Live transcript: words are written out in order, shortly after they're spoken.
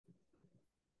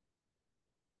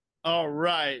All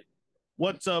right.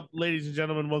 What's up, ladies and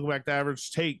gentlemen? Welcome back to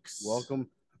Average Takes. Welcome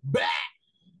back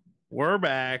We're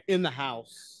back. in the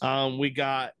house. We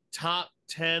got top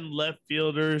 10 left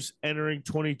fielders entering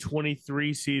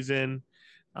 2023 season.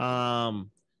 World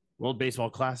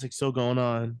Baseball Classic still going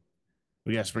on.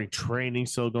 We got spring training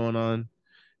still going on.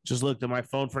 Just looked at my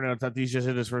phone for now. Tatis just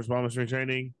hit his first bomb of spring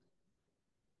training.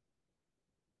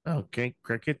 Okay,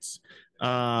 crickets.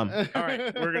 All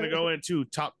right, we're gonna go into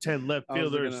top 10 left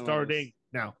fielders starting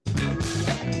now.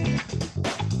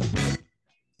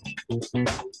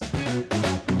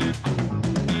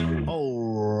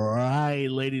 All right,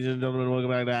 ladies and gentlemen,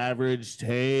 welcome back to Average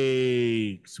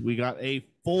Takes. We got a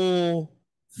full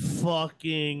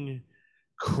fucking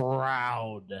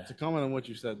crowd. To comment on what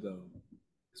you said, though,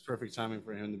 it's perfect timing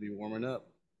for him to be warming up.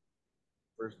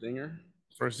 First dinger.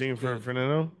 First thing for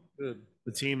Fernando. Good.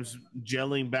 The team's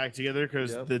gelling back together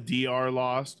because Yep. the DR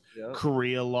lost, Yep.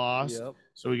 Korea lost. Yep.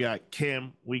 So we got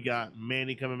Kim, we got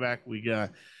Manny coming back, we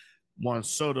got Juan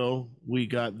Soto, we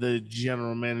got the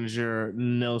general manager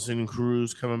Nelson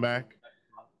Cruz coming back.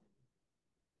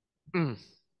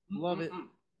 Love it.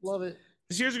 Love it.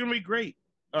 This year's gonna be great.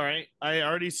 All right. I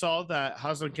already saw that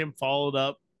Hassan Kim followed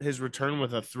up his return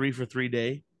with a 3-for-3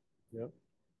 day. Yep.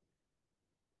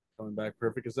 Coming back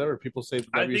perfect as ever. People say the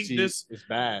I think WC this is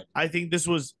bad. I think this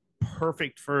was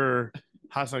perfect for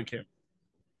Hassan Kim.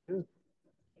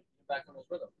 Back on his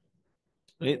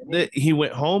rhythm. He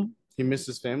went home. He misses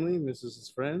his family, misses his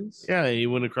friends. Yeah, he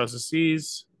went across the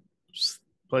seas,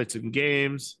 played some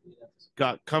games,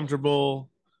 got comfortable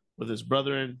with his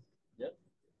brethren.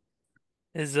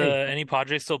 Is any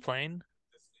Padres still playing?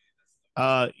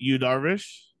 Yu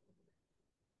Darvish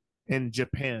in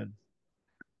Japan.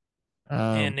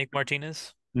 And Nick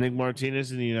Martinez? Nick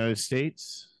Martinez in the United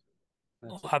States.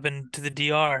 What happened to the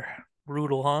DR?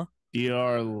 Brutal, huh?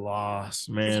 DR lost,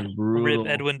 man. Brutal.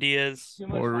 Rip Edwin Diaz.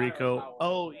 Puerto Rico.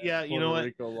 Oh, yeah, you know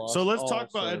what? So let's talk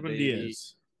about Edwin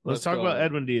Diaz. Let's talk about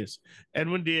Edwin Diaz.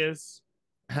 Edwin Diaz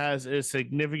has a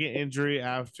significant injury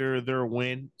after their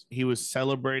win. He was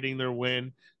celebrating their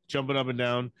win, jumping up and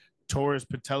down, tore his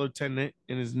patellar tendon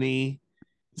in his knee.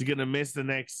 He's going to miss the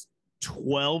next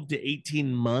 12 to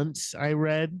 18 months, I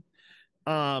read.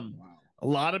 A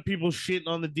lot of people shitting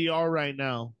on the DR right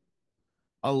now.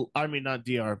 I mean, not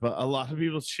DR, but a lot of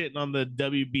people shitting on the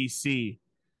WBC.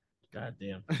 God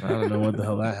damn. I don't know what the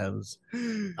hell that has.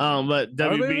 But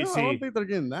WBC. I don't think they're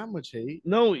getting that much hate.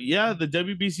 No, yeah, the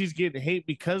WBC is getting hate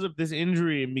because of this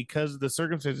injury and because of the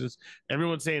circumstances.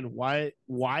 Everyone's saying,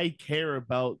 why care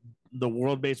about the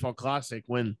World Baseball Classic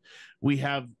when we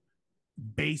have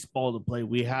baseball to play?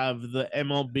 We have the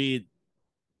MLB,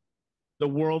 the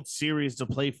World Series to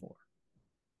play for.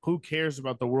 Who cares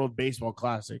about the World Baseball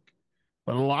Classic?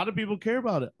 But a lot of people care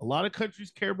about it. A lot of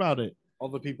countries care about it. All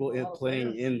the people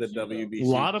playing in the WBC. A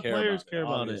lot of players care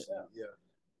about it. Yeah.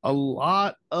 A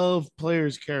lot of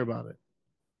players care about it.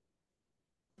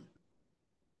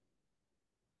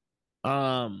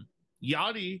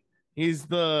 Yachty, he's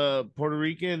the Puerto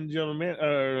Rican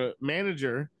general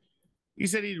manager. He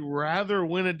said he'd rather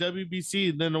win a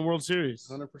WBC than a World Series.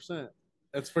 100%.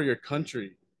 That's for your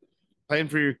country. Playing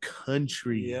for your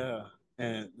country. Yeah.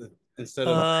 And instead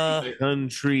of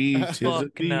country,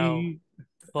 fuck no.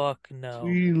 Fuck no.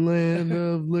 Sweet land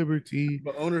of liberty.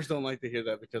 But owners don't like to hear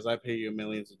that because I pay you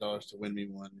millions of dollars to win me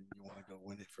one, and you want to go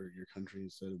win it for your country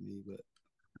instead of me. But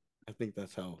I think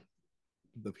that's how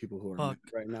the people who are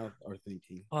right now are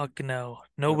thinking. Fuck no.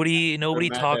 Nobody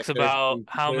talks about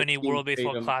how many World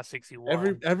Baseball Classics he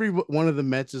won. Every one of the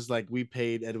Mets is like, we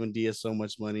paid Edwin Diaz so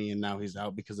much money, and now he's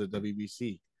out because of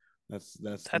WBC. That's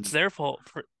their fault.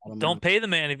 Don't pay the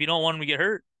man if you don't want him to get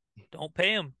hurt. Don't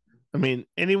pay him. I mean,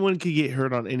 anyone could get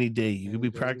hurt on any day. You could be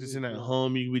practicing at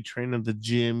home. You could be training at the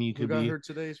gym. You could got hurt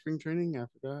today, spring training. I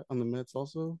forgot on the Mets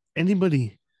also.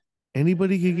 Anybody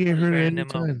could get hurt at any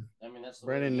time. I mean, that's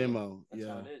Brandon Nimmo. That's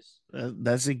how it is.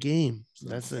 That's a game.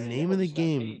 That's the name of the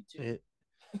game. It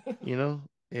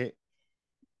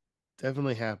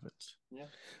definitely happens. Yeah.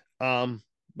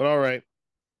 But all right.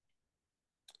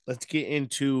 Let's get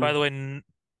into. By the way,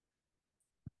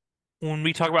 when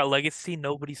we talk about legacy,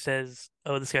 nobody says,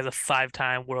 "Oh, this guy's a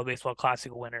 5-time World Baseball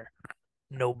Classic winner."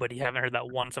 Nobody. Haven't heard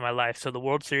that once in my life. So the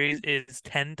World Series is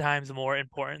 10 times more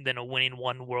important than winning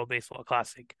one World Baseball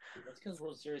Classic. That's because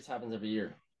World Series happens every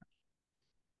year.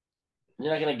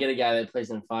 You're not gonna get a guy that plays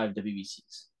in 5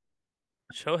 WBCs.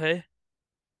 Shohei.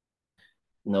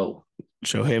 No.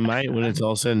 Shohei might when it's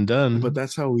all said and done. But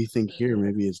that's how we think here.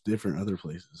 Maybe it's different other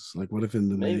places. Like, what if in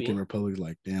the Dominican Republic,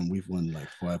 like, damn, we've won like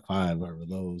 5 over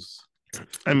those.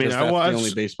 I mean, I watched the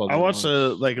only baseball I watched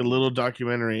a little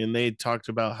documentary, and they talked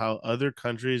about how other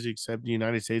countries except the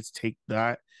United States take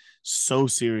that so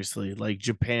seriously, like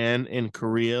Japan and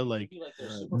Korea. Like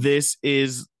this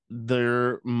is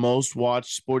their most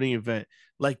watched sporting event.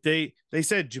 Like they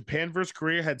said, Japan versus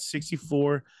Korea had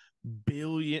 64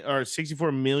 billion or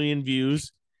 64 million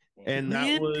views, and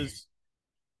that was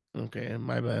okay.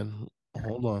 My bad.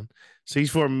 Hold on,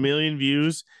 64 million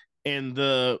views, and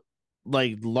the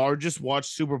largest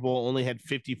watched Super Bowl only had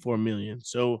 54 million.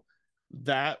 So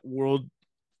that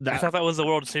I thought that was the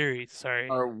World Series. Sorry.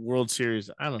 our World Series.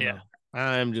 I don't know.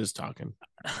 I'm just talking.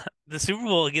 The Super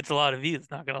Bowl gets a lot of views,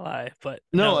 not gonna lie. But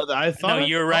No, I thought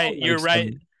you're right. You're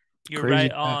right. You're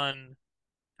right fact. on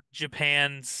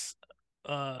Japan's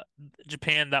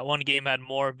Japan. That one game had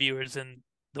more viewers than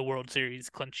the World Series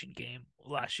clinching game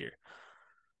last year.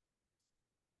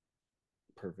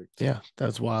 Perfect. Yeah,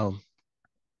 that's wild.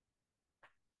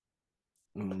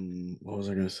 What was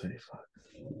I gonna say? Fuck.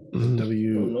 Mm-hmm.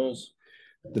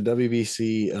 The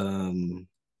WBC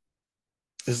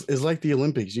is like the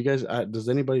Olympics. You guys, does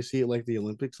anybody see it like the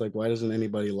Olympics? Like, why doesn't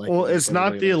anybody like? Well, it it's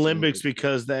not the Olympics Olympics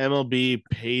because the MLB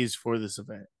pays for this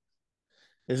event.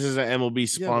 This is an MLB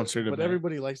sponsored but event.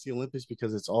 everybody likes the Olympics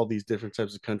because it's all these different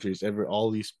types of countries, all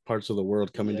these parts of the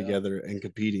world coming together and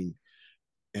competing,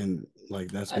 and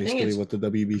like that's basically what the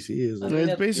WBC is.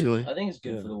 It's basically. I think it's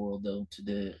good for the world though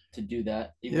to do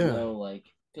that, even though like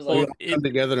because like come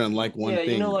together and like one thing.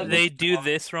 You know, like they do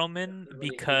this, Roman,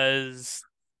 because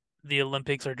the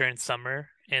Olympics are during summer,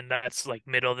 and that's like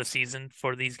middle of the season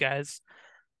for these guys.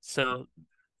 So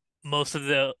most of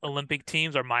the Olympic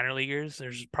teams are minor leaguers.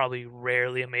 There's probably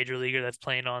rarely a major leaguer that's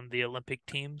playing on the Olympic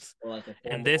teams.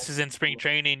 And this is in spring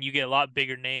training. You get a lot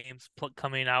bigger names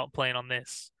coming out playing on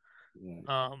this.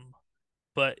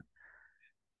 But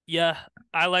yeah,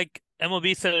 I like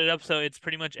MLB set it up so it's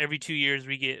pretty much every 2 years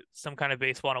we get some kind of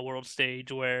baseball on a world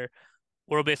stage, where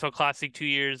World Baseball Classic 2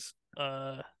 years,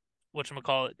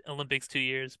 whatchamacallit, Olympics 2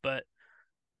 years. But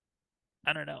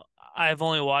I don't know. I've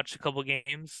only watched a couple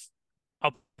games.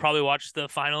 I'll probably watch the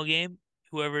final game,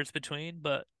 whoever it's between.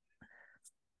 But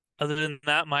other than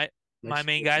that, my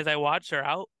main guys I watch are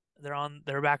out.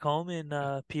 They're back home in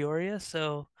Peoria.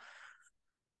 So,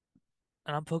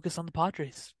 and I'm focused on the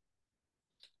Padres.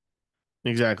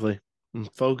 Exactly.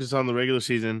 Focus on the regular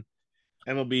season.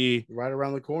 MLB right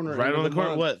around the corner. Right on the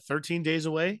corner. What? 13 days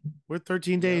away? We're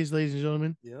 13 days, ladies and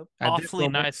gentlemen. Yep. Awfully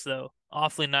nice though.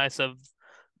 Awfully nice of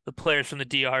the players from the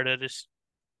DR to just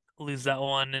lose that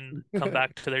one and come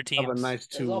back to their teams. Have a nice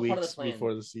 2 weeks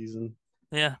before the season.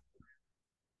 Yeah.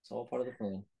 It's all part of the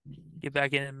plan. Get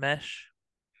back in and mesh.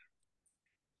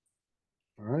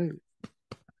 All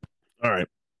right.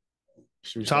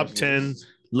 Top 10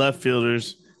 left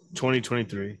fielders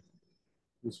 2023.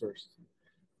 Who's first?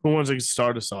 Who wants to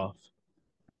start us off?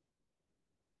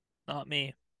 Not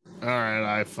me. All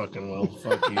right, I fucking will.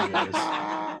 Fuck you guys.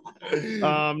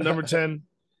 Number 10.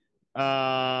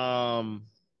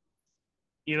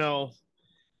 You know,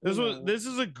 this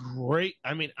is a great.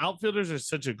 I mean, outfielders are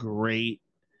such a great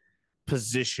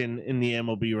position in the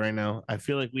MLB right now. I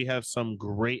feel like we have some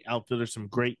great outfielders, some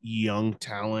great young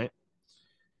talent.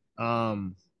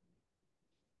 I'm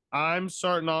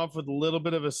starting off with a little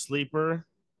bit of a sleeper.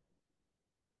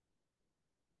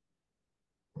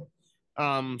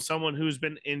 Someone who's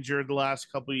been injured the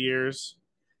last couple years,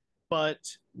 but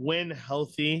when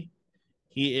healthy,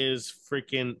 he is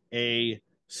freaking a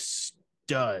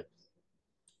stud.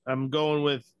 I'm going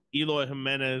with Eloy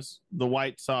Jimenez, the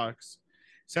White Sox.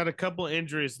 He's had a couple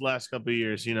injuries the last couple of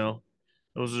years, you know.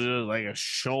 Those are like a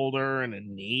shoulder and a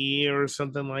knee or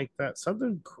something like that.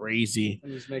 Something crazy.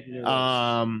 And he's making your list.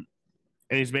 And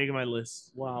he's making my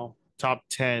list. Wow. Top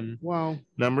 10. Wow.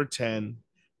 Number 10.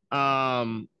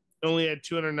 Only had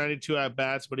 292 at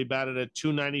bats, but he batted at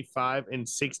 295 and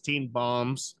 16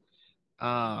 bombs. Had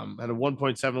a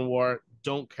 1.7 WAR.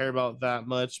 Don't care about that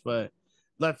much, but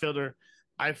left fielder.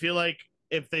 I feel like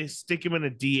if they stick him in a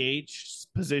DH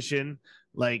position,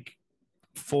 like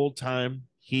full time,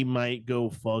 he might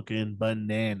go fucking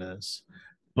bananas.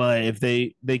 But if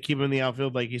they keep him in the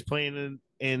outfield, like he's playing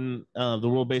in the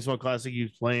World Baseball Classic, he's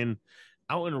playing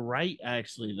out in right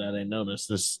actually that I noticed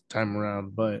this time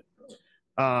around. But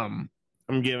I'm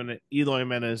giving it Eloy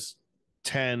Jimenez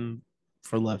 10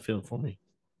 for left field for me.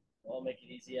 Well, I'll make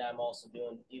it easy. I'm also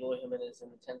doing Eloy Jimenez in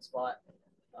the 10 spot.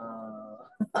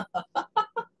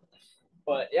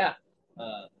 But yeah,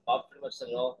 Bob pretty much said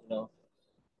it all. You know,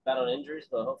 bad on injuries,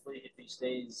 but hopefully if he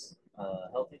stays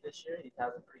healthy this year, he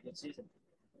has a pretty good season.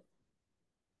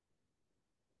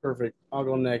 Perfect. I'll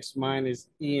go next. Mine is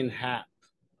Ian Happ.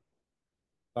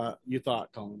 You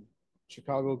thought, Colin?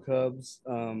 Chicago Cubs.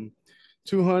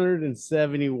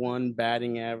 271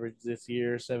 batting average this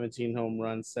year, 17 home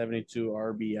runs, 72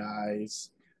 RBIs.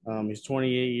 He's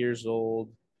 28 years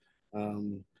old,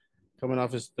 coming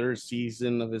off his third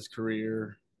season of his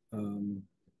career,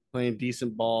 playing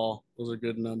decent ball. Those are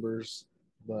good numbers,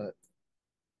 but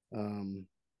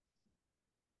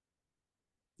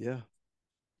yeah,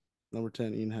 number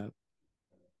 10, Ian Happ.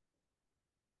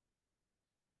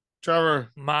 Trevor.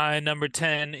 My number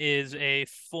 10 is a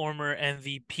former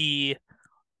MVP,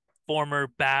 former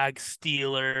bag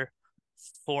stealer,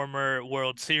 former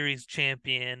World Series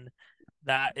champion.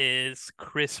 That is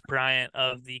Chris Bryant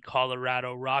of the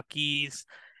Colorado Rockies.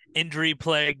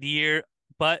 Injury-plagued year,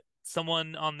 but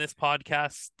someone on this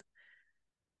podcast,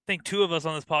 I think two of us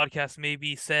on this podcast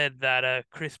maybe said that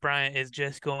Chris Bryant is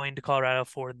just going to Colorado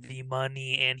for the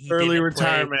money, and he early didn't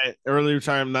retirement. Play. Early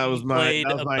retirement. That he was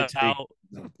my take.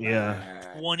 Yeah,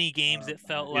 20 games it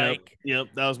felt like. Yep,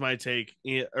 that was my take.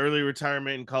 Early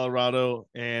retirement in Colorado,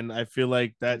 and I feel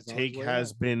like that take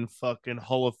has been fucking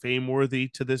Hall of Fame worthy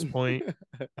to this point.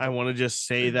 I want to just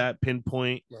say that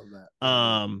pinpoint. Love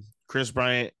that. Chris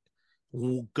Bryant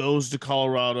goes to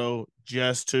Colorado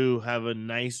just to have a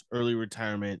nice early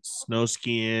retirement, snow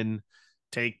skiing,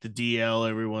 take the DL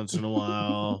every once in a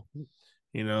while,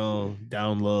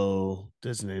 down low,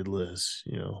 designated list,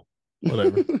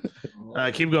 whatever.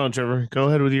 Keep going, Trevor. Go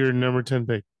ahead with your number 10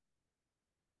 pick.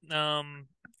 I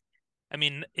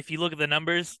mean, if you look at the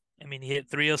numbers, he hit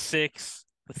 306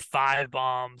 with 5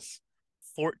 bombs,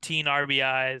 14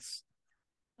 RBIs.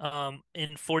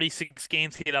 In 46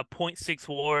 games, he had a .6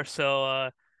 WAR. So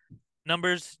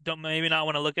numbers don't maybe not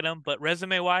want to look at them, but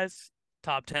resume-wise,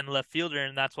 top 10 left fielder,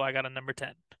 and that's why I got a number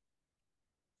 10.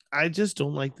 I just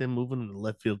don't like them moving to the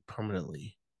left field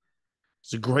permanently.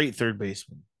 It's a great third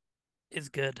baseman. It's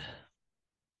good.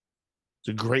 It's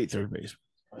a great third baseman.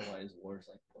 Probably why his WAR is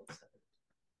like 0.7.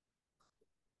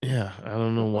 Yeah, I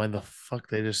don't know why the fuck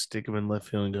they just stick him in left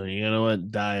field and go, you know what,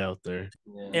 die out there.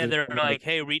 Yeah, they're like,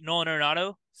 hey, Nolan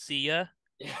Arenado, see ya.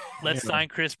 Let's sign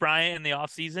Chris Bryant in the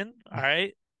offseason. All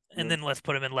right. And then let's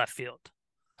put him in left field.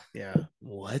 Yeah.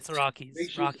 What? It's the Rockies.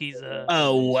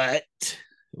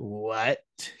 What?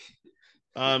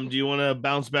 Do you want to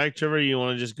bounce back, Trevor? Or you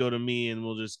want to just go to me and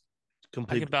we'll just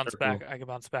complete? I can bounce back. Okay,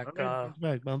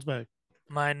 bounce back.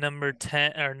 My number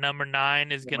 10 or number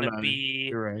 9 is going to be.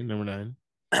 You're right. Number 9.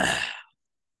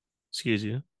 Excuse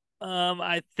you.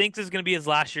 I think this is going to be his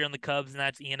last year on the Cubs, and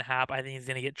that's Ian Happ. I think he's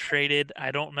going to get traded.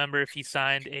 I don't remember if he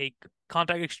signed a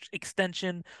contract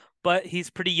extension, but he's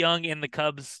pretty young, and the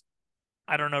Cubs,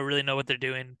 I don't really know what they're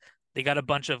doing. They got a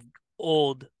bunch of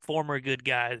old, former good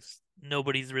guys.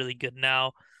 Nobody's really good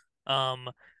now,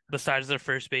 besides their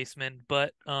first baseman.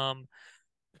 But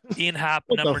Ian Happ,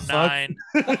 number 9.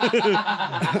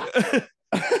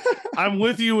 I'm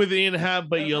with you with Ian Happ,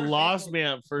 but you lost me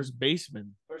at first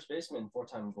baseman. First baseman,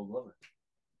 4-time Gold Glover.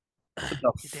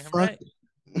 Damn right.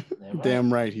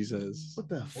 Damn right, he says. What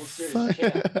the fuck?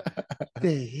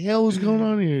 The hell is going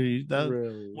on here?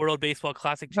 World Baseball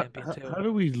Classic champion too. How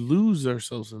do we lose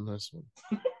ourselves in this one?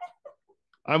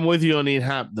 I'm with you on Ian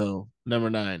Happ though. Number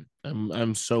 9.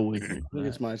 I'm so with you. I think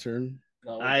it's my turn.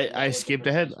 No, I skipped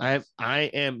ahead. I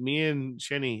am me and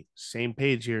Shenny same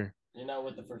page here. You're not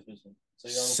with the first baseman. So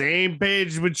same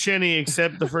page with Shenny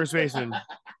except the first baseman.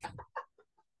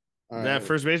 That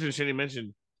first baseman Shenny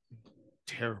mentioned,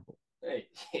 terrible. Hey,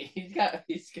 he's got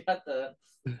the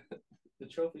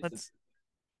trophies,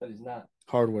 but he's not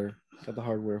hardware. Got the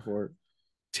hardware for it.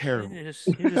 Terrible. He's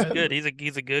just good.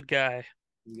 He's a good guy.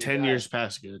 10 years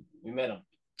past good. We met him.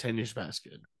 10 years past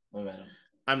good. We met him.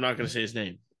 I'm not gonna say his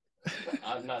name.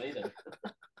 I'm not either.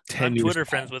 I'm Twitter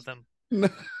friends with him.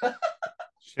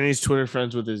 Shenny's Twitter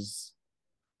friends with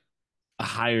a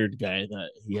hired guy that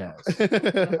he has.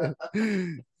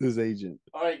 His agent.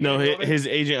 All right, no, his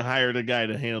agent hired a guy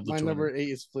to handle the My Twitter. number 8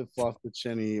 is flip flop with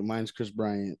Shenny. Mine's Chris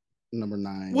Bryant. Number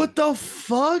 9. What the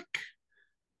fuck?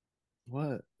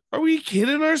 What? Are we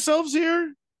kidding ourselves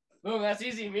here? Boom, that's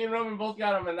easy. Me and Roman both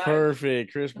got him at 9.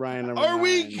 Perfect. Chris Bryant, number 9. Are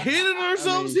we kidding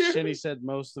ourselves here? Shenny said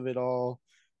most of it all,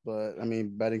 but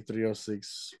batting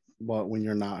 306 when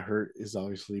you're not hurt is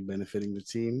obviously benefiting the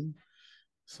team.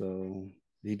 So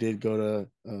he did go to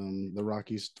the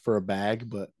Rockies for a bag,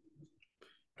 but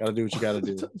gotta do what you gotta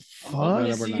do.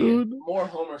 Fuck, dude. More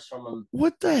homers from him.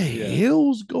 What the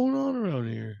hell's going on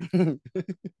around here?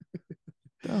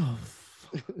 Oh.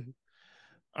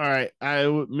 All right,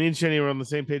 me and Shenny were on the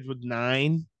same page with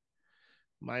 9.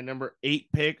 My number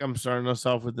 8 pick, I'm starting us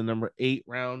off with the number 8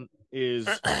 round, is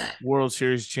World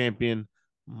Series champion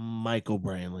Michael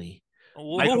Brantley.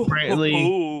 Michael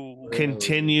Brantley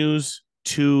continues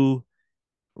to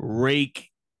rake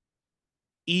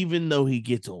even though he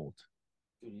gets old.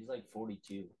 Dude, he's like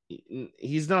 42.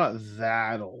 He's not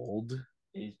that old.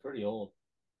 He's pretty old.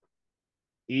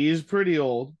 He's pretty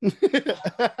old.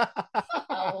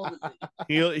 How old is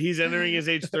he? He's entering his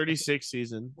age 36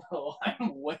 season. Oh,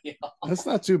 I'm way off. That's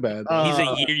not too bad. He's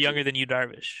a year younger than you,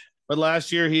 Darvish. But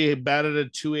last year he batted a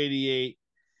 288.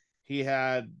 He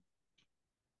had,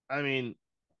 I mean,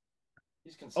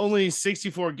 only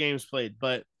 64 games played,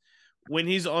 but when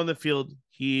he's on the field,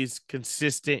 he's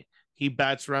consistent. He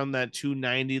bats around that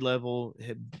 290 level,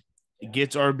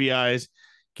 gets RBIs,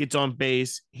 gets on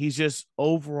base. He's just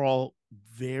overall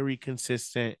very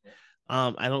consistent.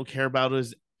 I don't care about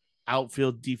his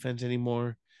outfield defense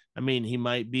anymore. I mean, he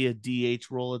might be a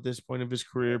DH role at this point of his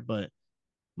career, but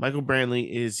Michael Brantley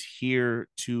is here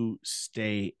to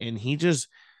stay, and he just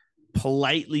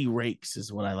politely rakes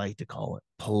is what I like to call it.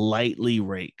 Politely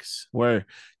rakes, where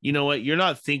you know what, you're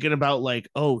not thinking about like,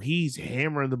 oh, he's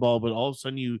hammering the ball, but all of a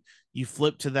sudden you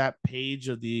flip to that page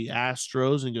of the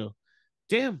Astros and go,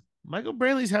 damn, Michael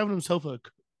Brantley's having himself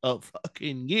a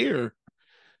fucking year,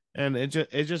 and it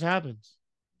just happens.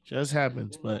 Just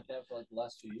happens. But for like the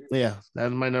last 2 years. Yeah,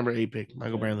 that's my number 8 pick,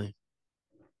 Michael Brantley.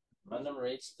 My number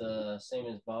 8's the same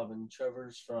as Bob and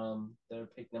Trevor's from their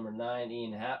pick number 9,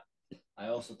 Ian Happ. I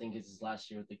also think it's his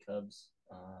last year with the Cubs.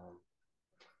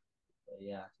 But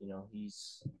yeah, you know,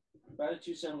 he's batted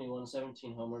 271,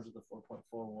 17 homers with a 4.4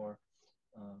 WAR.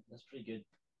 That's pretty good.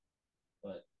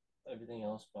 But everything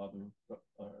else, Bob and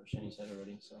Shenny said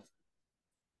already. So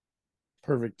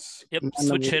perfect. Yep,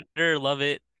 switch hitter, love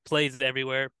it. Plays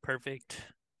everywhere, perfect.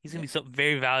 He's gonna be something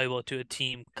very valuable to a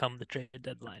team come the trade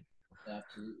deadline.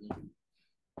 Absolutely.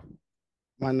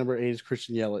 My number 8 is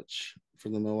Christian Yelich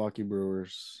from the Milwaukee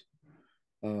Brewers.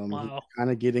 Wow.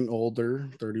 Kind of getting older,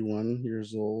 31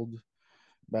 years old.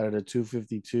 Batted a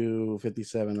 252,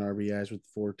 57 RBIs with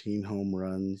 14 home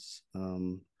runs.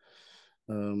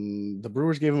 The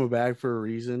Brewers gave him a bag for a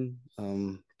reason.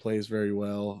 Plays very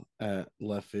well at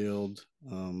left field.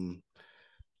 Been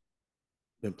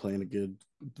playing a good,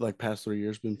 like past 3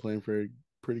 years, been playing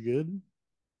pretty good,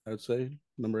 I would say.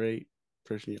 Number 8,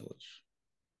 Christian Yelich.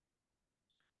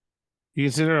 You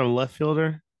consider him a left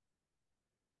fielder?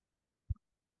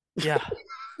 Yeah,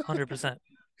 100%.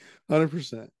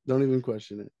 100%. Don't even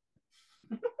question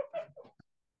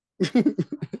it.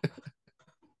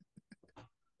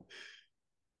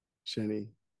 Shenny.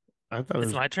 I thought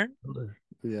it's my turn? Fielder.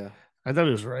 Yeah. I thought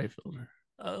it was right fielder.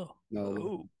 Oh.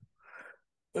 No.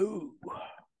 Oh.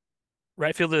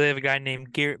 Right fielder, they have a guy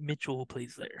named Garrett Mitchell who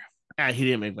plays there. He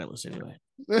didn't make my list anyway.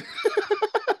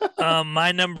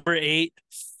 My number 8,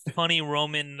 funny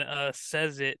Roman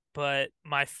says it, but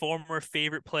my former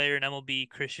favorite player in MLB,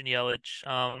 Christian Yelich,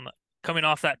 coming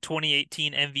off that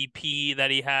 2018 MVP that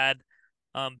he had,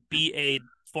 beat a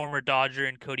former Dodger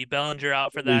and Cody Bellinger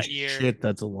out for that year. Shit,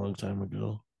 that's a long time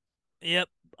ago. Yep.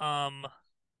 5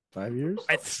 years?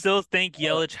 I still think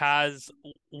Yelich has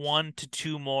 1 to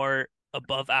 2 more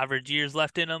above average years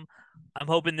left in him. I'm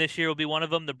hoping this year will be one of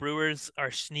them. The Brewers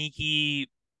are sneaky,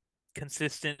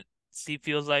 consistent.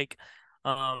 Feels like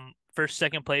first,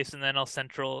 second place, and then NL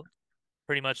Central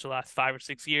pretty much the last 5 or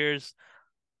 6 years.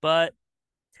 But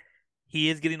he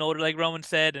is getting older, like Roman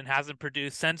said, and hasn't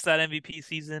produced since that MVP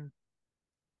season.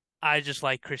 I just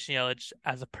like Christian Yelich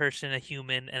as a person, a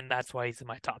human, and that's why he's in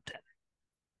my top 10.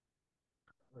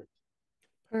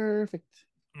 Perfect.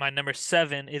 My number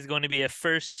 7 is going to be a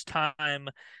first-time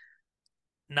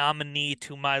nominee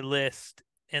to my list,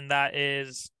 and that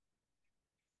is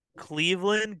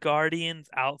Cleveland Guardians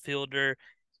outfielder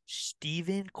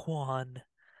Steven Kwan.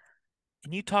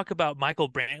 And you talk about Michael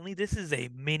Brantley. This is a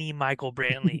mini Michael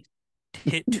Brantley.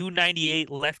 Hit 298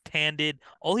 left-handed.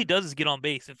 All he does is get on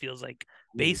base, it feels like.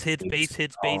 Base hits.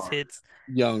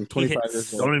 Young, 25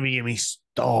 years old. Don't even get me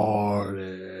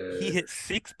started. He hit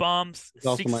 6 bombs,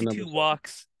 62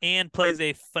 walks, and plays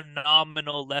a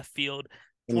phenomenal left field.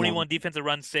 21 defensive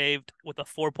runs saved with a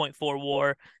 4.4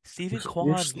 WAR. Steven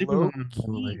Kwan,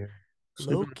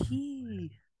 low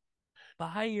key.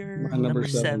 Fire. Number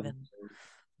 7.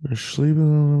 We're sleeping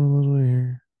on a little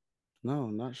here. No,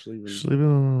 not sleeping. Sleeping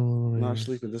on a little Not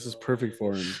sleeping. This is perfect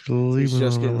for him. Sleeping He's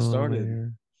just getting started.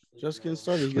 Here. Just getting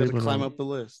started. You got to climb up the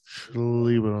list.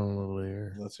 Sleeping on a little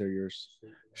here. Let's hear yours.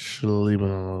 Sleeping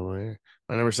on a little here.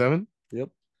 My number 7? Yep.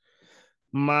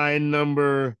 My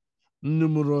numero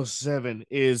 7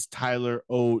 is Tyler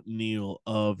O'Neill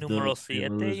of Numero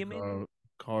the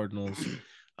Cardinals.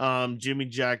 Jimmy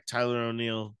Jack, Tyler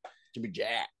O'Neill. Jimmy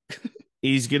Jack.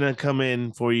 He's gonna come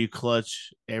in for you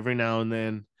clutch every now and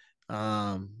then.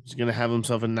 He's gonna have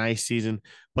himself a nice season,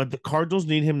 but the Cardinals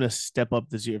need him to step up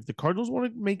this year. If the Cardinals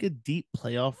want to make a deep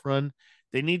playoff run,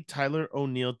 they need Tyler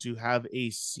O'Neill to have a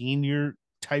senior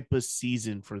type of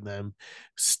season for them,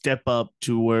 step up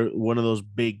to where one of those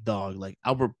big dog like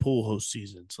Albert Pujols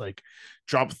seasons, like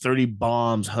drop 30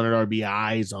 bombs, 100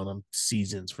 RBIs on them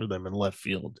seasons for them in left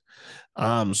field.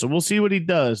 So we'll see what he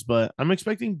does, but I'm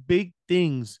expecting big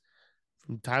things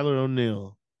from Tyler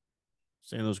O'Neill,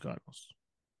 St. Louis Cardinals.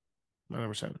 My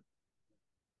number 7.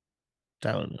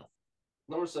 Tyler O'Neill.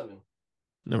 Number 7.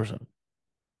 Number 7.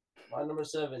 My number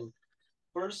 7.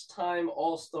 First time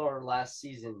All-Star last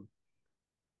season.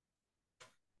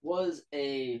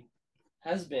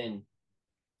 Has been,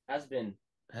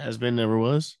 never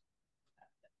was.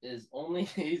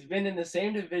 He's been in the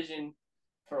same division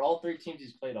for all 3 teams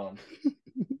he's played on.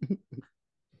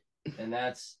 And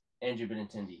that's Andrew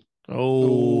Benintendi.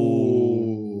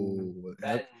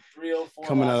 Batted 304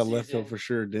 coming out of left field for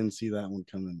sure. Didn't see that one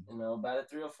coming. Batted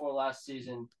 304 last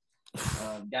season.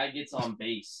 Guy gets on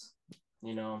base.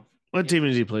 What team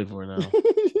does he play for now?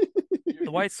 The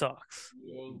White Sox.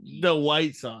 Yankees. The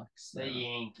White Sox. The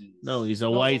Yankees. No, he's a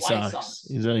White Sox.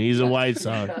 He's a White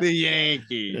Sox. The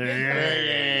Yankees.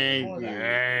 Yankees.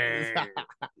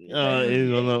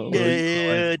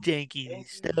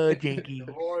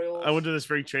 I went to the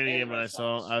spring training game and I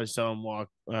saw him walk.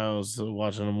 I was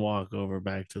watching him walk over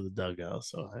back to the dugout,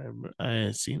 so I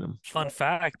had seen him. Fun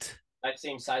fact. Like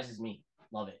same size as me.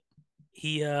 Love it.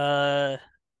 He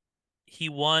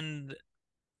won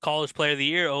College Player of the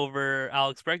Year over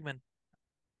Alex Bregman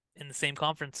in the same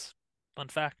conference. Fun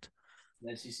fact.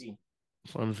 The SEC.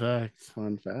 Fun fact.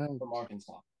 From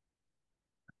Arkansas.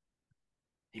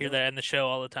 Hear that in the show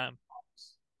all the time.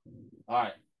 All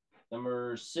right.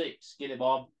 Number 6. Get it,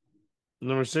 Bob.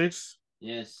 Number 6?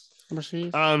 Yes. Number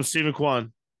 6? Stephen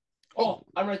Kwan. Oh,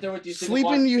 I'm right there with you.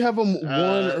 Sleeping, you have him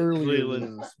one earlier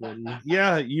than us, buddy.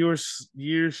 Yeah, you're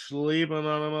sleeping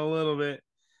on him a little bit.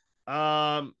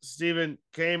 Steven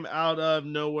came out of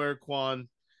nowhere, Quan.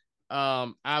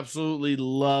 Absolutely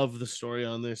love the story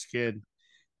on this kid.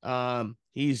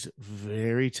 He's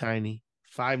very tiny,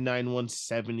 5'9",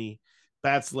 170,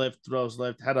 bats left, throws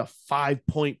left, had a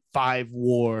 5.5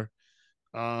 WAR,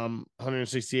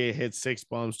 168 hits, 6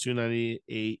 bombs,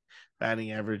 298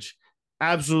 batting average.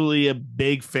 Absolutely a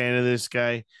big fan of this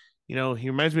guy. He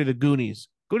reminds me of the Goonies.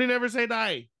 Goonie never say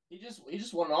die. He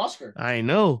just won an Oscar. I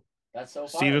know. That's so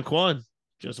fun. Stephen Kwan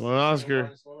just won an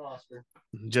Oscar.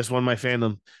 Just won my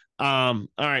fandom. All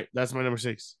right, that's my number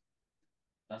 6.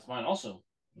 That's mine also.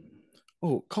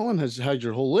 Oh, Colin has had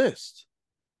your whole list.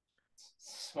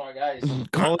 Smart guys.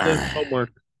 Colin does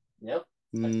homework. Yep.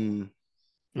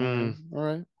 All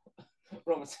right.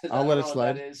 I'll let it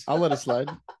slide.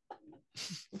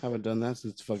 Haven't done that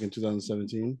since fucking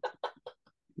 2017.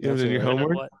 You haven't done your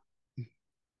homework?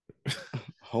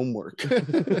 Homework.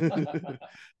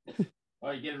 All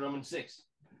right, get it, Roman 6.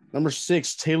 Number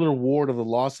 6, Taylor Ward of the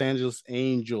Los Angeles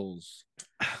Angels.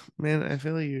 Man, I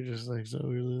feel like you're just like so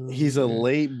really. He's a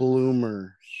late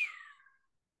bloomer.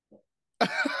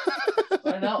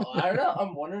 I know.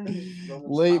 I'm wondering if he's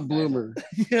late bloomer.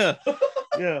 Yeah.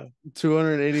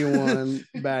 281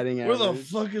 batting average. Where the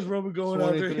fuck is Roman going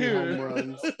after here? Home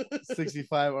runs,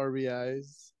 65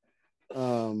 RBIs.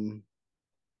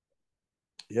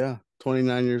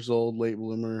 29 years old, late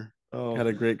bloomer. Had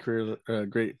a great career,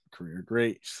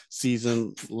 great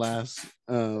season last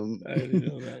I didn't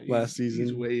know that. last season.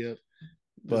 He's way up.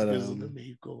 But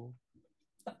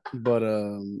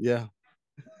yeah.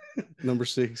 Number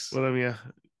 6.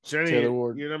 Jenny, Taylor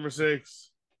Ward. You're number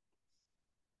 6.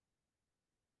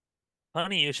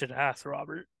 Funny you should ask,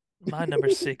 Robert. My number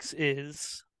 6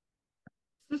 is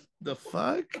the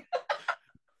fuck?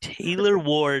 Taylor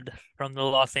Ward from the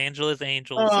Los Angeles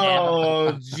Angels.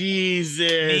 Oh,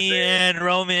 Jesus. Me and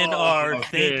Roman are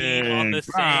thinking on the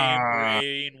same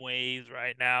brain waves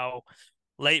right now.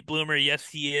 Late bloomer, yes,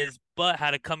 he is, but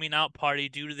had a coming out party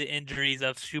due to the injuries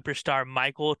of superstar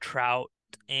Michael Trout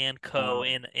and co.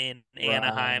 in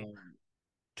Anaheim.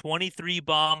 23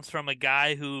 bombs from a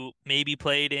guy who maybe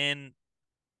played in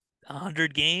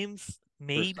 100 games,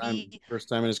 maybe. First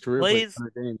time in his career. Plays,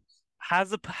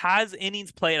 has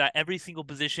innings played at every single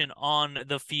position on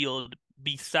the field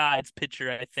besides pitcher,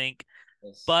 I think.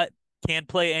 Yes. But can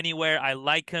play anywhere. I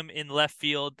like him in left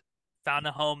field. Found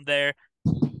a home there.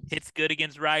 Hits good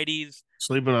against righties.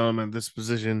 Sleeping on him at this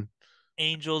position.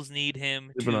 Angels need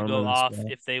him to go off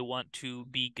if they want to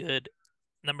be good.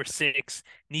 Number 6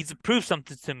 needs to prove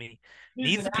something to me.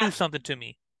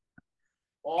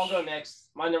 Well, I'll go next.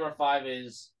 My number 5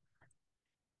 is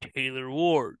Taylor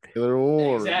Ward. Taylor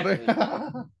Ward. Exactly.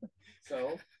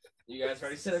 So you You guys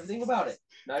already said everything about it.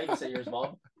 Now you can say yours,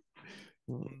 Bob.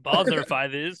 Bob's number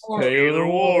 5 is Taylor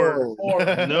Ward.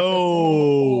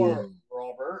 No.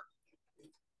 Robert.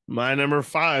 My number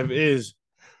 5 is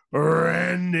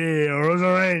Randy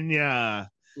Rosarena.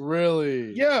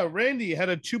 Really? Yeah, Randy had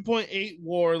a 2.8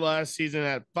 WAR last season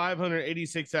at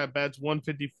 586 at bats,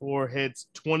 154 hits,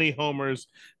 20 homers,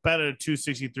 batted at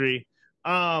 263.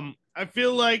 I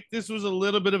feel like this was a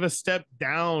little bit of a step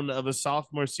down of a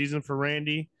sophomore season for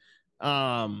Randy.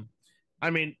 I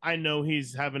mean, I know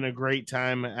he's having a great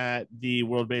time at the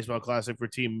World Baseball Classic for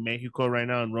Team Mexico right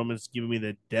now, and Roman's giving me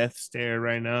the death stare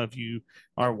right now if you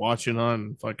are watching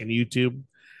on fucking YouTube.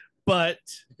 But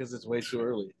because it's way too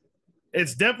early.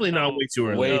 It's definitely not way too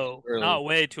early. Not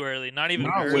way too early. Not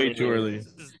even way too early.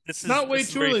 This is not way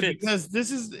too early because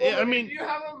this is. I mean, if you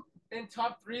have him in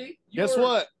top 3. Guess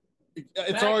what?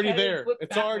 It's already there.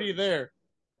 It's already there.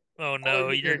 Oh no,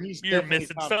 you're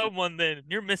missing someone. Then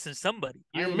you're missing somebody.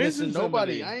 You're missing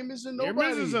nobody. I ain't missing nobody. You're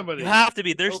missing somebody. You have to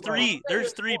be. There's three.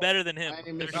 There's 3 better than him.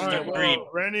 There's three.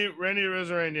 Randy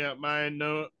Rosarena, my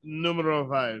numero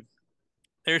 5.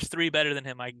 There's 3 better than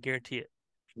him. I guarantee it.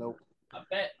 Nope. I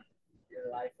bet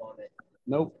your life on it.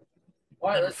 Nope.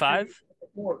 Number 5.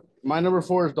 My number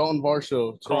 4 is Dalton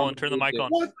Varsho. Colin, turn the mic on.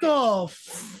 What the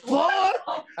fuck?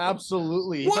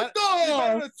 Absolutely. What the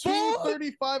fuck?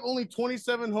 235, only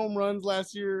 27 home runs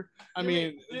last year. I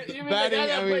mean,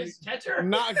 batting. I mean, catcher?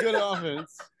 Not good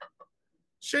offense.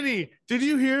 Shinny, did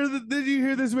you hear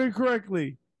this man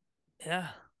correctly? Yeah.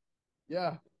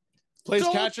 Yeah. Plays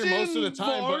catcher most of the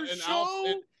time, but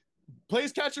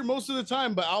plays catcher most of the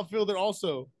time, but outfielder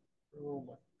also.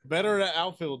 Better at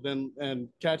outfield than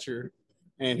catcher.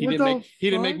 And he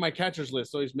didn't make my catcher's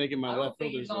list, so he's making my left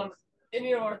fielder's list.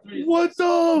 Any of our 3. What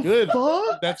the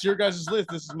fuck? That's your guys' list.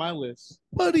 This is my list.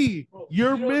 Buddy,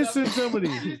 you're missing somebody.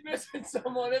 He's missing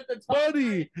someone at the top.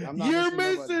 Buddy, you're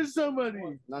missing somebody.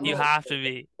 You have to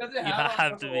be. You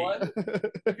have to be.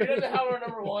 If he doesn't have our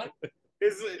number 1.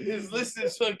 His list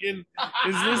is fucking.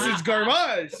 His list is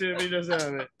garbage if he doesn't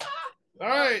have it. All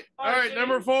right.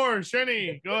 Number 4,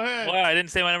 Shenny, go ahead. Well, I didn't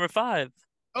say my number 5.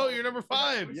 Oh, you're number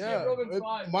 5. Yeah,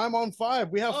 I'm on 5.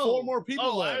 We have 4 more people.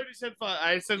 Oh, left. I already said 5.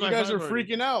 I said you guys are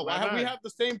freaking out. We have the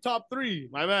same top 3.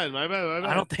 My bad.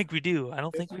 I don't think we do. Yes,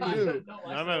 we do.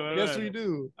 Yes, we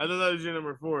do. I thought that was your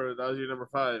number 4. That was your number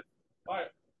 5. All right,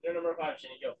 your number 5,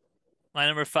 Shenny, go. My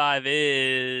number 5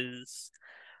 is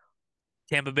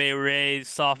Tampa Bay Rays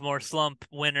sophomore slump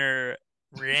winner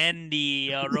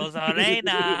Randy Rosarena.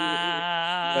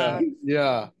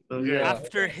 Yeah.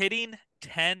 After hitting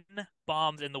 10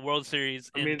 bombs in the World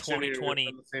Series in 2020,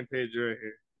 on the same page right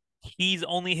here. He's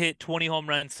only hit 20 home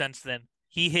runs since then.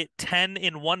 He hit 10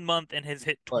 in 1 month and has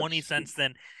hit 20 since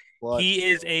then. He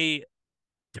is a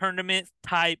tournament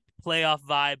type playoff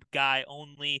vibe guy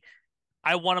only.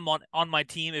 I want him on my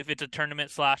team if it's a tournament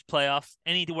 / playoffs.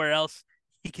 Anywhere else,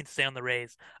 he can stay on the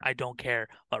Rays. I don't care.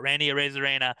 But Randy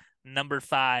Rosarena, number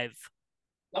 5.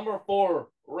 Number 4,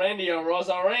 Randy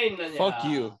Rosarena. Fuck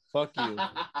you. Fuck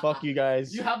you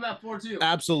guys. You have him at 4 too.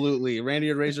 Absolutely. Randy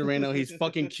Rosarena, he's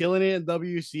fucking killing it at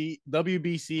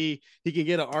WBC. He can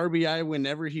get an RBI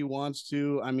whenever he wants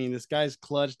to. I mean, this guy's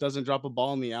clutch, doesn't drop a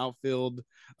ball in the outfield.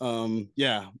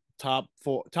 Yeah. Top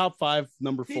 5,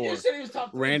 number 4. He just said he was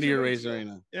top 3. Randy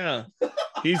Rosarena. Yeah.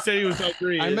 He said he was top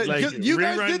 3. You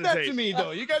guys did that to me,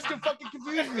 though. You guys can fucking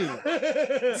confuse me.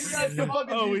 We set him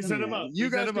up.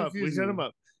 We set him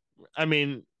up. I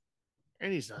mean,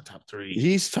 and he's not top 3.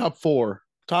 He's top 4.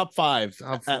 Top 5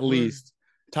 at least.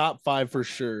 Top 5 for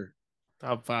sure.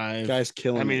 Top 5. Guy's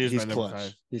killing it. He's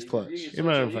clutch. He's clutch. You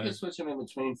can switch him in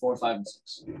between 4, 5, and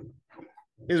 6.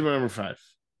 He's my number 5.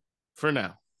 For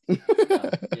now. Yes.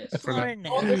 For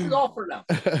now. This is all for now.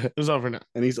 It's all for now.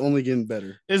 And he's only getting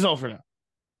better. It's all for now.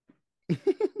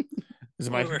 Is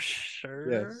it my for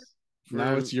sure? Yes.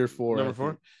 Now it's your 4. Number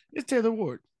 4? It's Taylor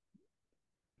Ward.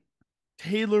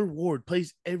 Taylor Ward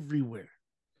plays everywhere.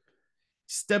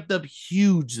 Stepped up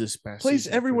huge this past plays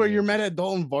season. Everywhere. You're mad at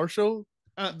Dalton Varsho?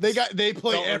 They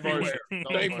play everywhere.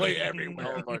 They play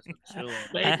everywhere. Fuck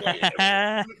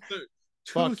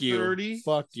you.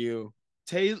 Fuck you.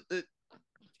 Taylor,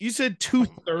 you said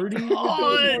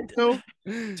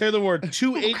 230? Taylor Ward,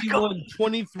 281,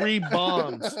 23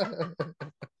 bombs.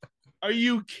 Are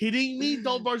you kidding me?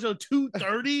 Dalton Varsho,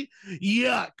 230?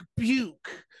 Yuck.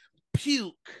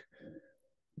 Puke.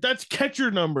 That's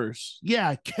catcher numbers.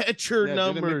 Yeah, catcher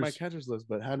numbers. Didn't make my catcher's list,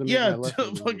 but how to make my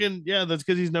left fucking that's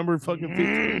because he's number fucking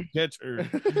 15 catcher.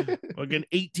 Fucking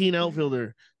 18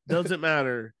 outfielder. Doesn't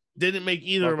matter. Didn't make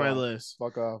either of my lists.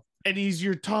 Fuck off. And he's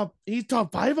top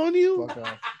 5 on you? Fuck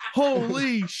off.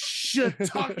 Holy shit.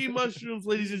 Talking mushrooms,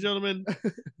 ladies and gentlemen.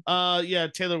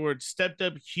 Taylor Ward stepped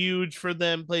up huge for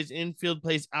them, plays infield,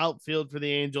 plays outfield for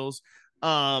the Angels.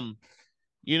 Coming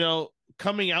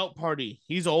out party.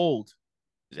 He's old.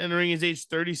 He's entering his age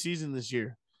 30 season this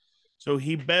year. So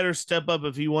he better step up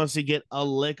if he wants to get a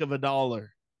lick of a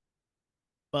dollar.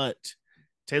 But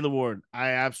Taylor Ward, I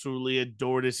absolutely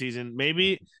adore this season.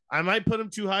 Maybe I might put him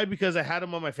too high because I had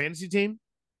him on my fantasy team.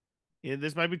 Yeah,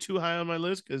 this might be too high on my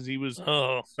list because he was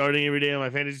starting every day on my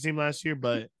fantasy team last year,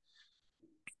 but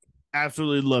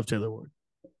absolutely love Taylor Ward.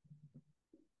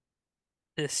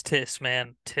 Tis,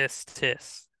 man. Tis.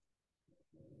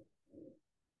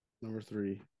 Number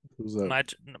 3. Who's up?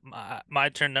 My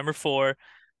turn. Number 4,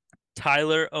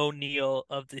 Tyler O'Neill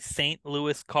of the St.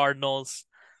 Louis Cardinals.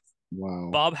 Wow.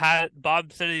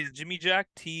 Bob said he's Jimmy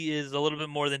Jacked. He is a little bit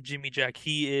more than Jimmy Jack.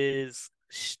 He is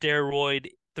steroid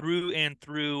through and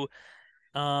through.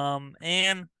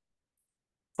 And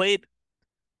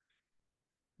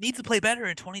needs to play better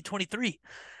in 2023.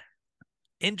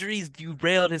 Injuries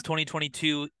derailed his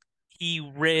 2022. He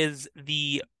was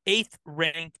the 8th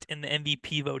ranked in the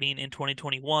MVP voting in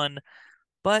 2021,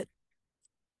 but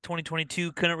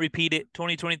 2022 couldn't repeat it.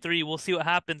 2023, we'll see what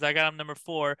happens. I got him number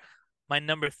 4. My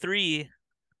number 3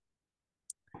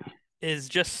 is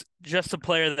just a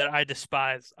player that I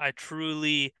despise. I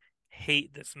truly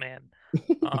hate this man.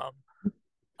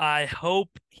 I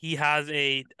hope he has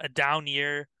a down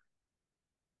year.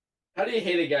 How do you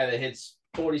hate a guy that hits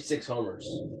 46 homers?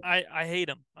 I hate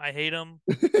him. I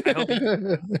hope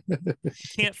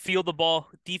he can't feel the ball.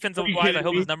 Defensive wise, I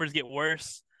hope his numbers get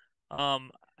worse. I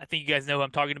think you guys know who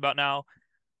I'm talking about now.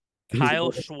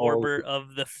 Kyle Schwarber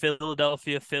of the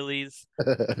Philadelphia Phillies.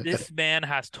 This man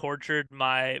has tortured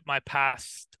my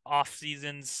past off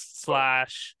seasons /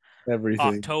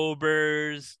 everything.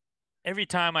 Octobers. Every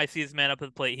time I see this man up at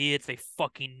the plate, he hits a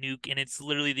fucking nuke, and it's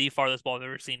literally the farthest ball I've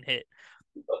ever seen hit.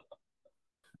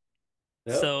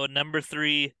 Yep. So number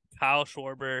 3, Kyle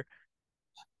Schwarber.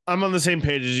 I'm on the same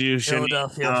page as you,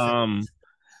 Philadelphia.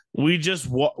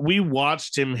 We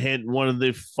watched him hit one of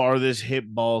the farthest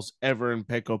hit balls ever in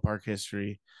Petco Park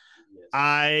history. Yes.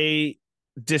 I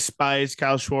despise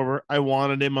Kyle Schwarber. I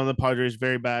wanted him on the Padres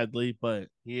very badly, but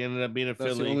he ended up being a Philly.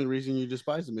 That's the only reason you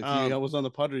despise him. If I was on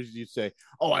the Padres, you'd say,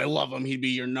 "Oh, I love him. He'd be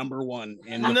your number 1."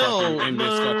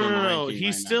 No.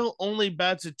 He still only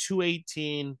bats at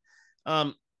 218.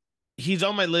 He's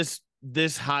on my list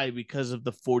this high because of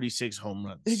the 46 home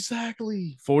runs.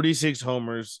 Exactly. 46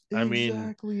 homers.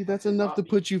 Exactly. That's enough to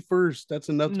put you first. Put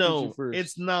you first.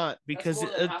 It's not, because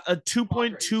a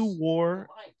 2.2 WAR.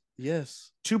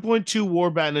 Yes. 2.2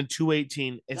 WAR batting a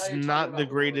 218. It's not the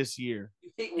greatest year.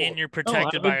 And you're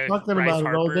protected by talking Bryce about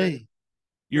Harper. It all day.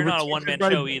 You're not a one-man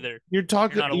show either. You're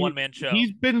not a one-man show.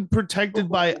 He's been protected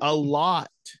by a lot.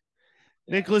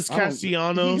 Nicholas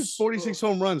Castellanos. He's 46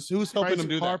 home runs. Who's helping him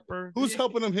do that? Who's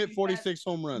helping him hit 46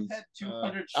 home runs?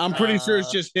 I'm pretty sure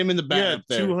it's just him in the back up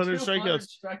there. 200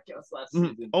 strikeouts last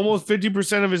season. Almost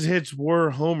 50% of his hits were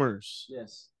homers.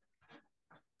 Yes.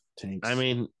 Tanks.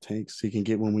 He can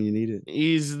get one when you need it.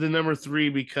 He's the number 3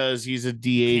 because he's a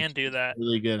DH. Can do that.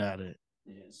 Really good at it.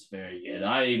 Yes, very good.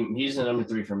 He's the number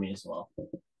 3 for me as well.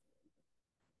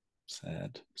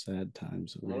 Sad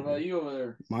times. What about you over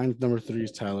there? Mine's number 3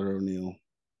 is Tyler O'Neill.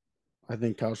 I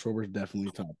think Kyle Schwarber is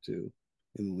definitely top 2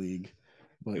 in the league.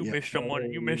 But you missed someone.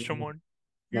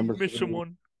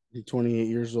 He's 28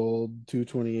 years old,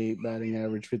 228 batting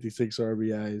average, 56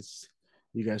 RBIs.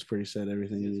 You guys pretty said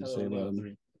everything you need to say about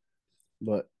him.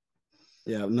 But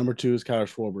yeah, number 2 is Kyle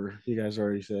Schwarber. You guys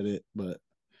already said it, but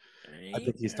I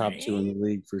think he's top 2 in the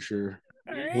league for sure.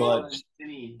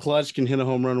 Clutch can hit a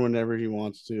home run whenever he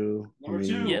wants to. Number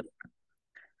 2. Yep.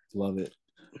 Love it.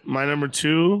 My number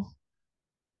 2.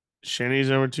 Shanny's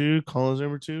number 2. Colin's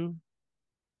number 2.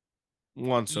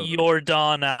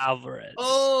 Yordan Alvarez.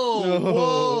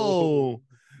 Whoa.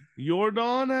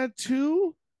 Yordan at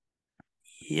 2?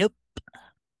 Yep.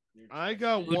 I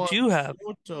got Who'd you have?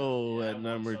 Soto at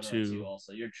number 2.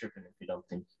 Also, you're tripping if you don't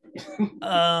think.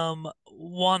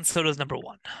 Juan Soto's number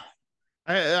 1.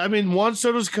 Juan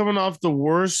Soto's coming off the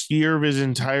worst year of his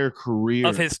entire career.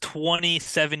 Of his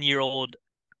 27-year-old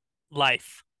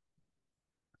life.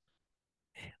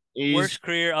 Worst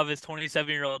career of his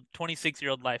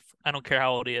 26-year-old life. I don't care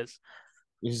how old he is.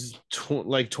 He's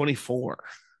 24,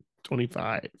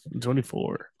 25,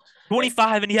 24.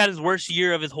 25, and he had his worst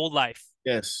year of his whole life.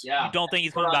 Yes. Yeah. You don't think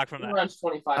he's coming back from that?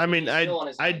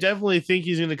 25. I definitely think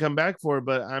he's going to come back for it,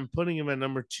 but I'm putting him at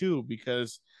number 2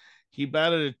 because he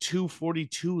batted a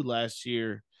 242 last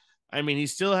year. He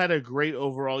still had a great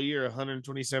overall year,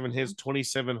 127 hits,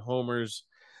 27 homers.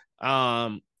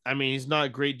 I mean, he's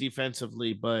not great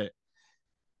defensively, but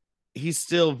he's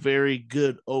still very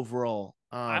good overall.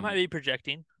 I might be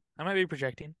projecting.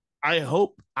 I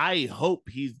hope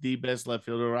he's the best left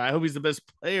fielder. I hope he's the best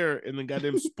player in the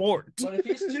goddamn sport. But if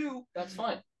he's 2, that's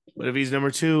fine. But if he's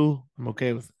number 2, I'm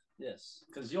okay with it. Yes,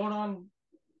 because Jordan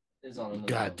is on another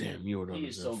goddamn Jordan he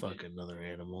is so a fucking another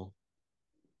animal.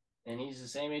 And he's the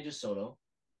same age as Soto.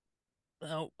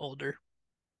 No, older.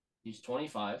 He's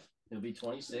 25. He'll be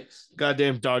 26.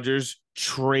 Goddamn Dodgers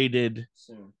traded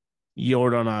soon.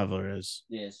 Jordan Alvarez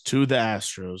to the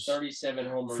Astros 37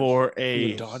 homers for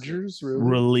a Dodgers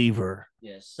reliever.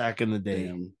 Yes. Back in the day.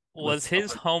 Damn. Was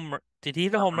his home did he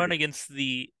hit a home run against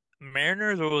the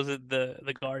Mariners or was it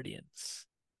the Guardians?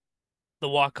 The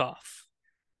walk-off.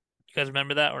 You guys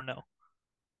remember that or no?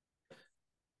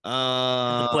 In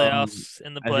the playoffs. I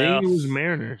think it was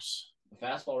Mariners. The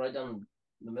fastball right down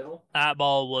the middle. That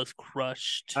ball was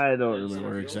crushed. I don't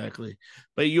remember exactly.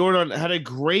 But Jordan had a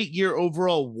great year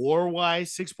overall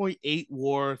WAR-wise, 6.8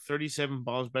 WAR, 37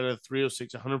 bombs better,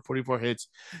 306, 144 hits.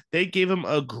 They gave him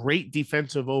a great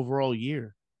defensive overall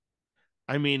year.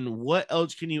 I mean, what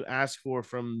else can you ask for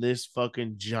from this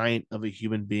fucking giant of a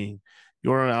human being?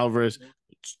 Jordan Alvarez,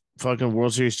 fucking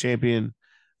World Series champion.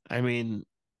 I mean,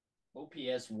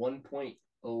 OPS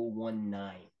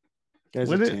 1.019.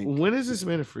 When is this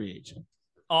man a free agent?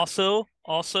 Also,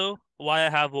 why I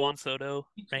have Juan Soto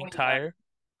ranked higher.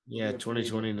 Yeah,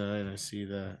 2029. I see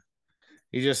that.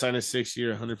 He just signed a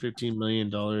 6-year, $115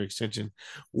 million extension.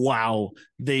 Wow,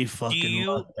 they fucking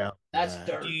lucked out. That's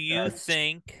dirt. Do you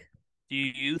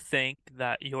think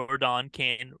that Jordan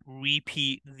can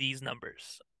repeat these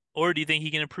numbers, or do you think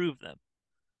he can improve them?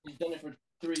 He's done it for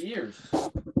 3 years.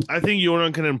 I think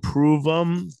Jordan can improve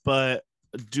them, but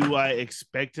do I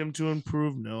expect him to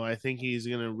improve? No, I think he's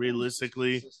going to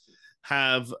realistically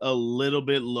have a little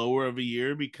bit lower of a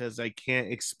year because I can't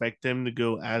expect him to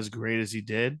go as great as he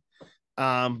did.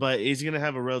 But he's going to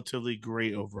have a relatively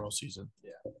great overall season.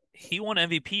 Yeah. He won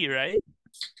MVP, right?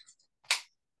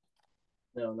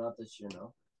 No, not this year,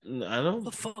 no. I don't. Who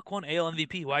the fuck won AL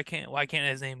MVP? Why can't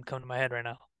his name come to my head right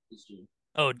now? This year.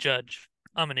 Oh, Judge.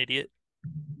 I'm an idiot.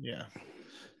 Yeah.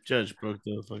 Judge broke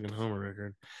the fucking homer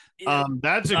record. Yeah,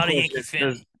 that's a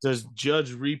question. Does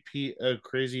Judge repeat a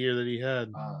crazy year that he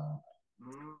had?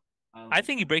 I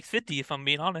think he breaks 50 if I'm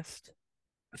being honest.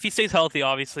 If he stays healthy,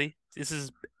 obviously. This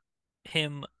is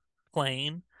him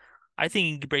playing. I think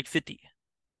he can break 50.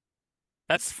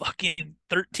 That's fucking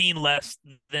 13 less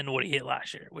than what he hit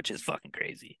last year, which is fucking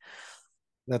crazy.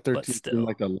 That 13 seemed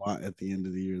like a lot at the end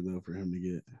of the year, though, for him to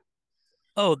get.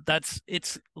 Oh,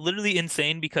 it's literally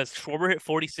insane because Schwarber hit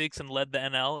 46 and led the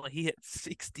NL. He hit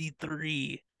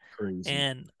 63. Crazy.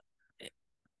 And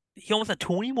he almost had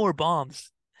 20 more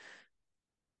bombs.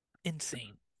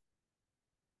 Insane.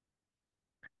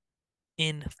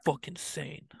 Fucking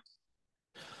insane.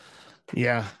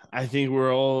 Yeah, I think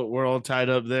we're all tied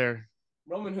up there.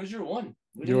 Roman, who's your one?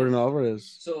 Jordan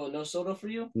Alvarez. So no Soto for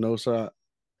you? No shot.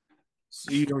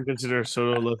 So you don't consider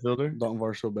Soto a left fielder? Don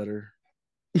Varsho better.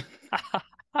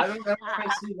 I remember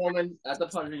I see Roman at the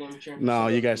Padre game cheering. No,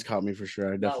 you guys caught me for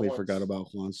sure. I definitely forgot about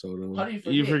Juan Soto. How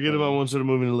do you forget about Juan Soto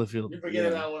moving to left field? You forget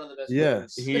about one of the best.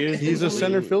 Yes, he's a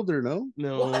center fielder. No,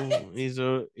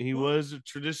 he was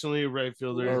traditionally a right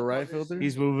fielder. A right fielder.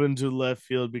 He's moving to left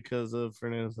field because of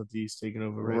Fernando Tatis taking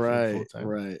over right field full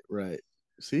time. Right.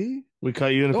 See, we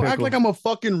caught you in a Don't pickle. act like I'm a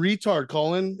fucking retard,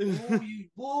 Colin.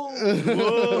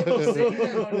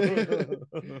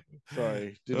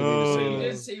 Sorry, didn't mean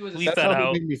to say that. Leave that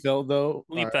out. Made me felt though.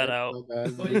 Leave that out.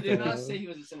 But you did not say he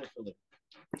was a center fielder.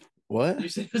 What? You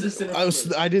said he was a center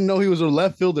fielder. I didn't know he was a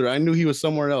left fielder. I knew he was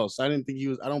somewhere else. I didn't think he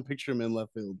was. I don't picture him in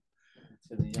left field.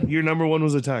 Your number one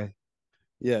was a tie.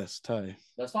 Yes, tie.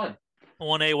 That's fine.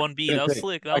 1A, 1B. That was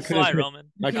slick. That was fly,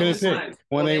 Roman. I couldn't pick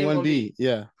 1A, 1B.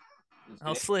 Yeah. That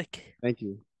was slick. Thank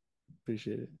you.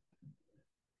 Appreciate it.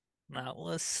 That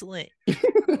was slick.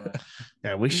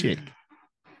 Yeah, we shit.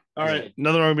 All right.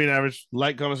 Nothing wrong with being average.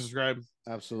 Like, comment, subscribe.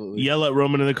 Absolutely. Yell at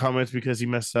Roman in the comments because he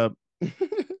messed up.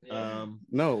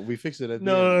 No, we fixed it.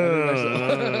 No,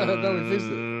 we fixed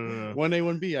it. 1A,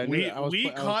 1B. We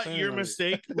caught your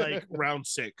mistake like round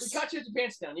 6. We caught you with your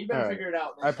pants down. You better figure it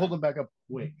out. I pulled them back up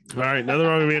quick. All right. Nothing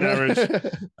wrong with being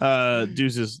average.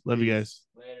 Deuces. Love you guys.